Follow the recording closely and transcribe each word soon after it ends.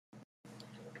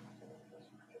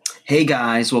Hey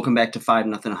guys, welcome back to 5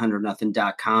 nothing 100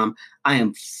 nothing.com. I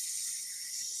am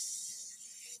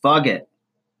Fugget,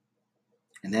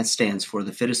 and that stands for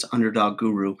the fittest underdog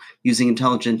guru using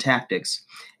intelligent tactics.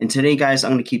 And today, guys,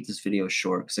 I'm going to keep this video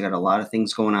short because I got a lot of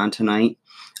things going on tonight.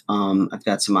 I've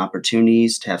got some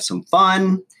opportunities to have some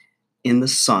fun in the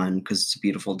sun because it's a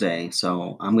beautiful day.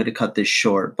 So I'm going to cut this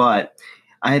short, but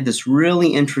I had this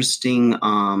really interesting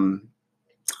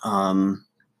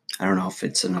I don't know if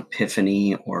it's an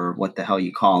epiphany or what the hell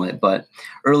you call it, but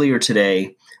earlier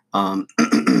today,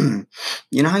 you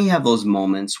know how you have those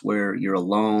moments where you're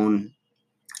alone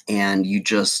and you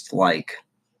just like,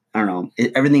 I don't know,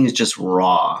 everything is just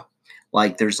raw.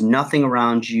 Like there's nothing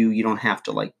around you. You don't have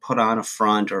to like put on a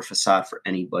front or a facade for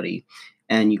anybody.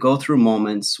 And you go through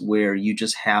moments where you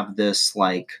just have this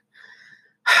like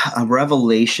a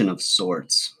revelation of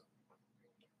sorts.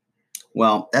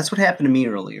 Well, that's what happened to me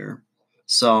earlier.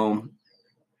 So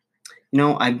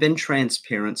I've been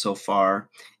transparent so far,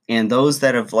 and those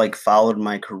that have like followed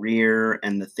my career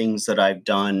and the things that I've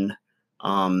done,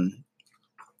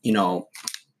 you know,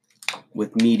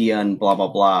 with media and blah, blah,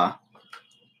 blah,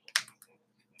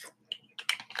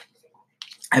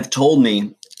 have told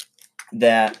me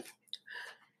that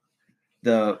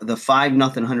the 5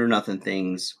 nothing 100 nothing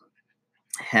things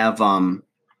have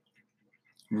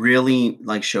really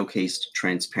like showcased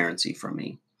transparency for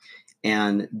me.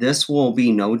 And this will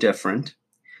be no different.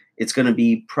 It's going to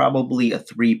be probably a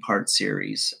 3-part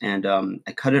series. And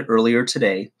I cut it earlier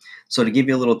today. So to give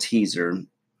you a little teaser,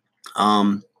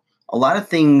 a lot of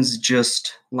things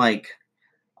just like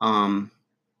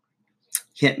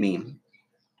hit me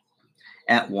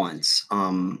at once.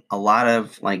 A lot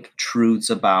of like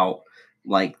truths about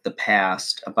like the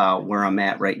past, about where I'm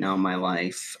at right now in my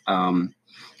life.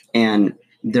 And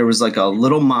there was like a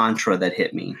little mantra that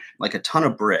hit me, like a ton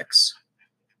of bricks.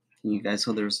 You guys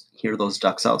hear those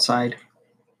ducks outside?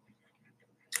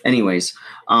 Anyways,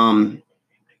 and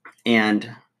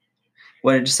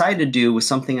what I decided to do was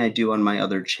something I do on my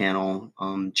other channel,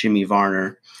 Jimmy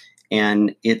Varner,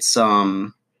 and it's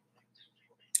okay.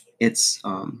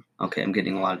 I'm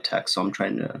getting a lot of text, so I'm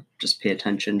trying to just pay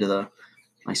attention to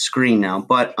my screen now.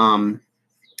 But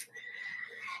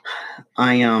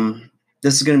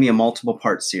this is going to be a multiple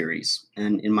part series,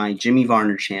 and in my Jimmy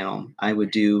Varner channel, I would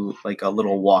do like a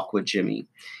little walk with Jimmy,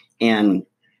 and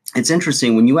it's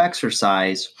interesting when you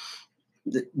exercise.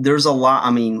 There's a lot.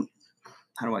 I mean,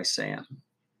 how do I say it?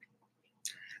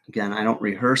 Again, I don't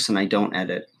rehearse and I don't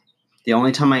edit. The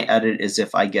only time I edit is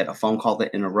if I get a phone call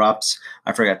that interrupts,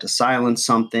 I forgot to silence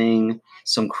something,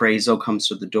 some crazo comes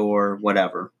to the door,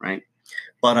 whatever, right?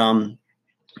 But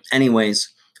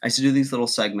anyways, I used to do these little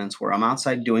segments where I'm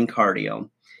outside doing cardio,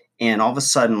 and all of a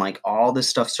sudden, like all this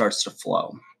stuff starts to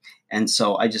flow. And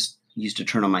so I just used to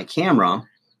turn on my camera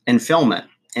and film it.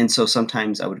 And so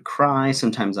sometimes I would cry,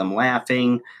 sometimes I'm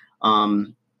laughing.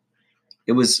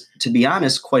 It was, to be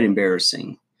honest, quite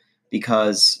embarrassing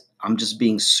because I'm just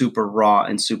being super raw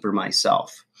and super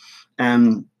myself.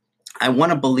 And I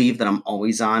want to believe that I'm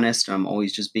always honest and I'm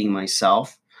always just being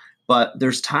myself. But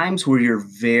there's times where you're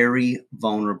very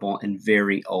vulnerable and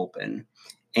very open.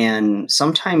 And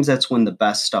sometimes that's when the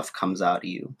best stuff comes out of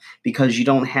you because you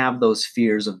don't have those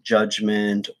fears of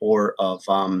judgment or of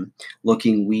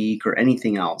looking weak or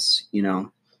anything else,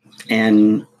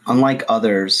 And unlike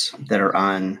others that are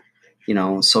on,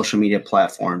 social media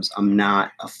platforms, I'm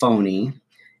not a phony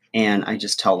and I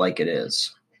just tell like it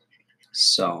is.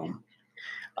 So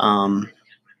I'm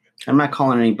not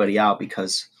calling anybody out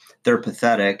because they're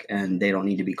pathetic and they don't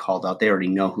need to be called out. They already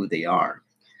know who they are.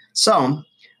 So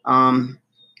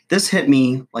this hit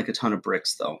me like a ton of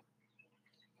bricks, though.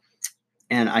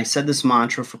 And I said this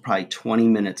mantra for probably 20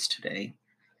 minutes today.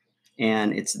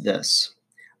 And it's this: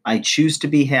 I choose to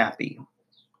be happy.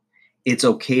 It's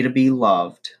okay to be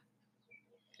loved.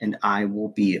 And I will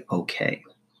be okay.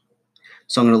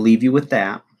 So I'm going to leave you with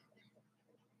that.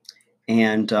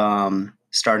 And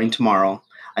starting tomorrow,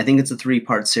 I think it's a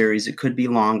 3-part series. It could be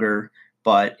longer,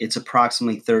 but it's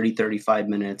approximately 30, 35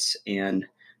 minutes. And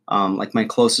like my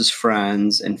closest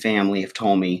friends and family have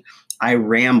told me, I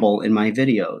ramble in my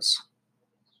videos.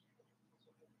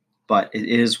 But it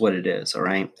is what it is, all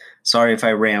right? Sorry if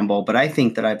I ramble, but I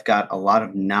think that I've got a lot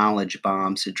of knowledge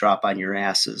bombs to drop on your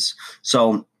asses.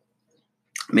 So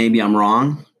maybe I'm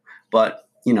wrong, but,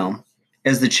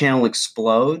 as the channel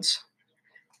explodes,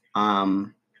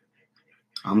 I'm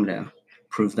going to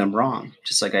prove them wrong,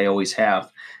 just like I always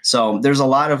have. So there's a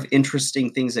lot of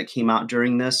interesting things that came out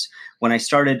during this. When I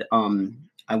started,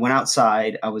 I went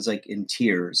outside, I was like in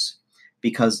tears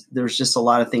because there's just a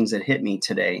lot of things that hit me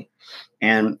today.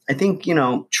 And I think,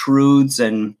 truths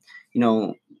and,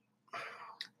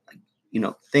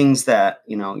 things that,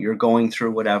 you're going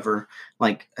through, whatever.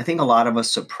 Like, I think a lot of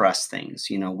us suppress things.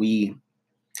 We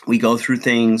go through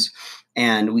things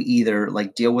and we either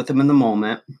like deal with them in the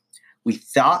moment. We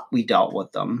thought we dealt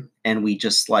with them and we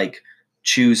just like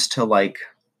choose to like,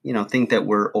 think that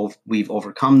we've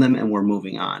overcome them and we're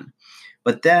moving on.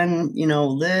 But then,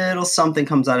 little something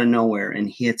comes out of nowhere and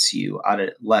hits you out of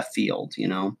left field.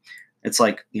 It's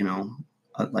like,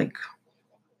 like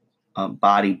a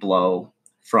body blow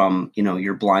from,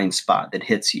 your blind spot that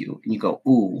hits you and you go,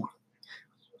 ooh,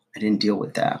 I didn't deal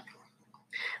with that.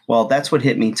 Well, that's what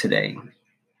hit me today.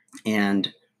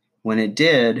 And when it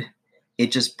did,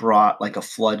 it just brought like a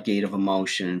floodgate of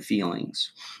emotion and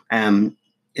feelings.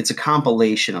 It's a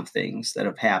compilation of things that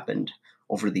have happened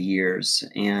over the years.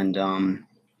 And,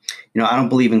 I don't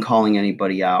believe in calling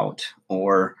anybody out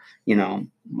or,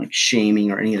 like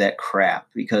shaming or any of that crap,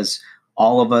 because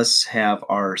all of us have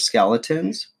our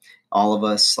skeletons. All of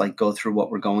us like go through what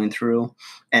we're going through.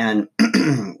 And,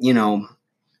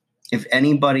 if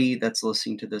anybody that's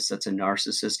listening to this that's a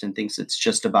narcissist and thinks it's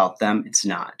just about them, it's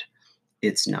not.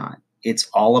 It's not. It's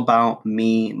all about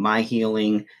me, my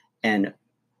healing, and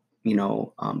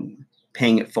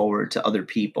paying it forward to other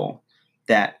people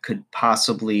that could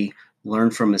possibly learn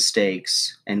from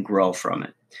mistakes and grow from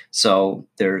it. So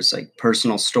there's like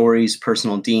personal stories,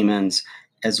 personal demons,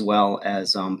 as well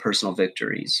as personal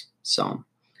victories. So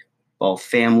both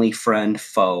family, friend,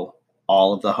 foe,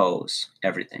 all of the hoes,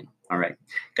 everything. All right,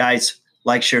 guys,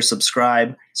 like, share,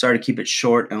 subscribe. Sorry to keep it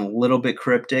short and a little bit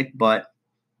cryptic, but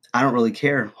I don't really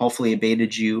care. Hopefully it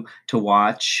baited you to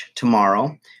watch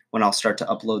tomorrow when I'll start to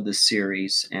upload this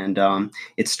series. And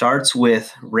it starts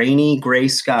with rainy gray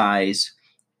skies.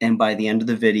 And by the end of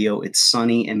the video, it's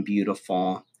sunny and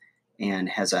beautiful and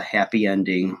has a happy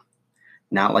ending,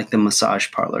 not like the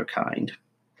massage parlor kind.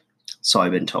 So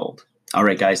I've been told. All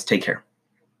right, guys, take care.